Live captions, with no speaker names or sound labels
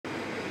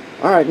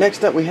Alright,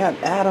 next up we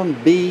have Adam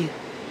B.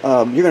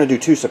 You're going to do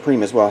 2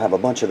 Supreme as well. I have a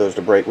bunch of those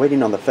to break.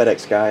 Waiting on the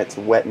FedEx guy. It's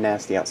wet and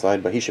nasty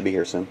outside, but he should be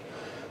here soon.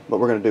 But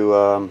we're going to do,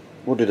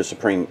 we'll do the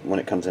Supreme when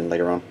it comes in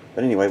later on.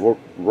 But anyway, we'll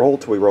roll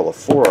till we roll a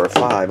 4 or a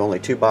 5. Only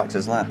 2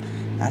 boxes left.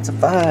 That's a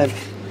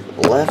 5.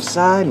 Left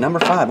side, number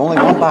 5. Only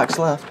 1 box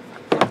left.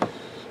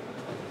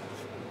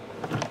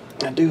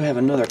 I do have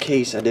another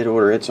case I did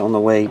order. It's on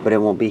the way, but it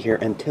won't be here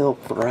until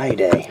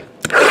Friday.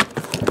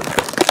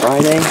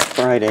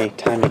 Friday,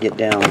 time to get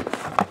down.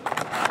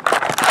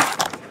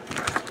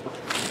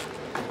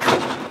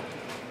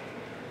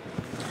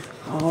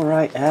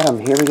 Alright, Adam,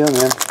 here we go,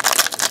 man.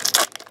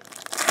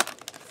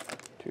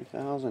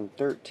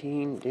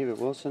 2013, David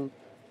Wilson,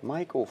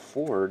 Michael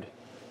Ford.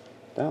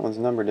 That one's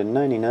numbered to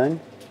 99.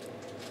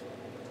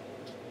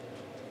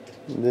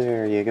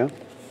 There you go.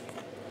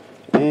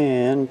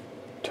 And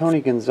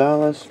Tony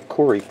Gonzalez,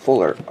 Corey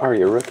Fuller. Are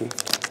you a rookie?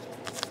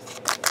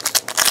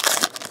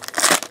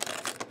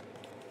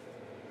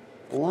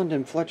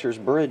 London Fletcher's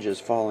Bridge is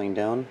falling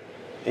down.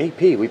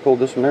 AP, we pulled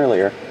this one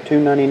earlier.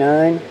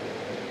 $2.99.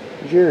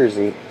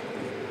 Jersey.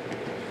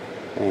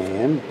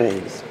 And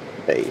base.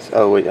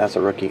 Oh, wait, that's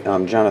a rookie.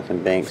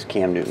 Jonathan Banks,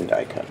 Cam Newton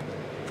die cut.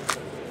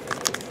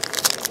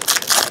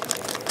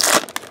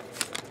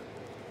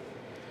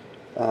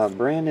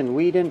 Brandon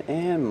Whedon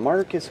and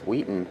Marcus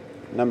Wheaton,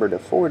 number to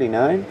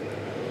 49.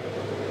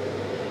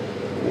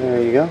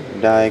 There you go.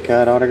 Die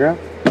cut autograph.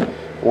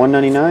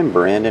 $1.99.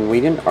 Brandon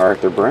Whedon,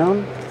 Arthur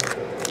Brown.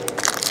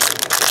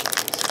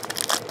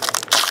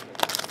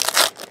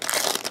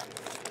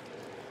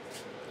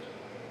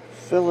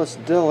 Phyllis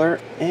Diller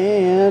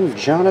and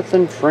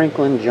Jonathan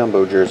Franklin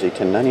jumbo jersey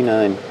to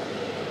 99.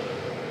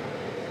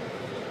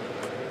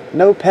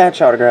 No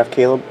patch autograph,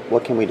 Caleb.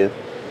 What can we do?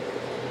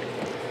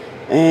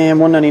 And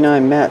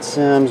 $1.99 Matt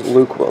Sims,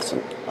 Luke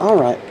Wilson.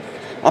 Alright.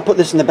 I'll put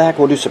this in the back.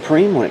 We'll do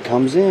Supreme when it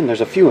comes in. There's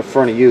a few in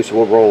front of you, so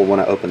we'll roll when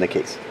I open the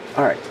case.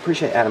 Alright.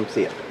 Appreciate it, Adam.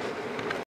 See ya.